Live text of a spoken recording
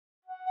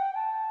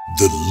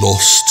The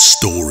lost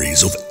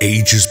stories of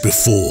ages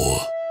before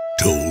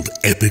told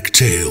epic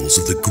tales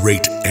of the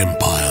great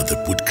empire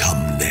that would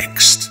come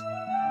next.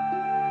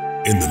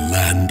 In the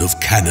land of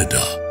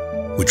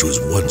Canada, which was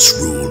once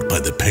ruled by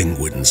the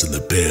penguins and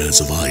the bears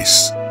of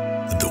ice,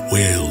 and the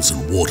whales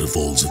and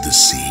waterfalls of the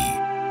sea,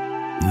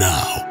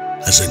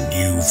 now has a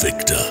new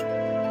victor,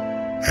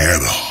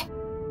 Hera.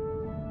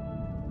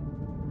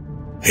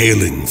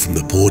 Hailing from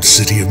the port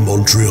city of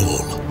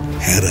Montreal,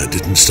 Hera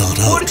didn't start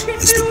out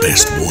as the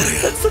best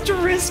warrior. That's such a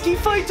risky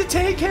fight to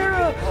take,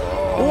 Hera!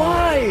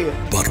 Why?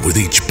 But with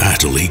each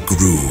battle he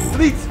grew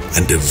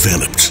and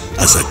developed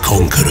as a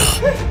conqueror.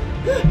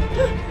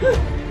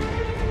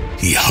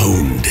 He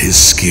honed his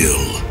skill.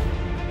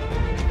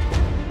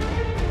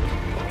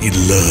 He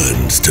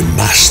learned to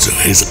master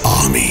his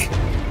army.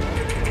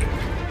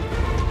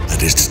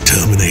 And his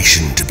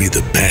determination to be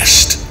the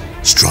best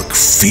struck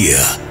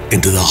fear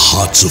into the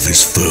hearts of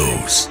his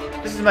foes.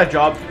 This is my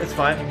job, it's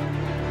fine.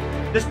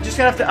 Just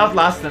gonna have to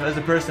outlast them as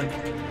a person.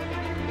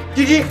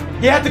 GG!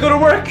 He had to go to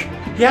work!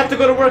 He had to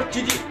go to work,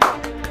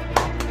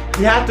 GG!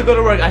 He had to go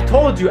to work. I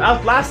told you,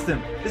 outlast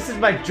him. This is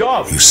my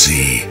job. You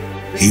see,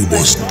 he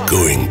wasn't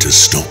going to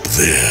stop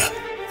there.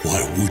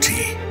 Why would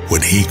he,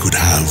 when he could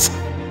have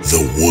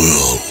the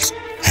world?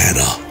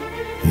 Hera,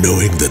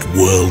 knowing that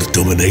world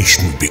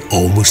domination would be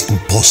almost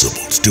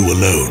impossible to do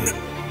alone,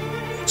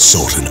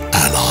 sought an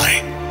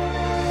ally.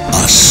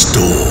 A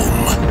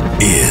storm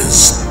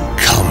is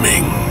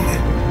coming.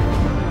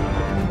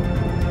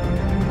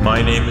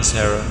 My name is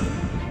Hera,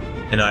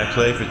 and I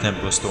play for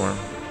Tempo Storm.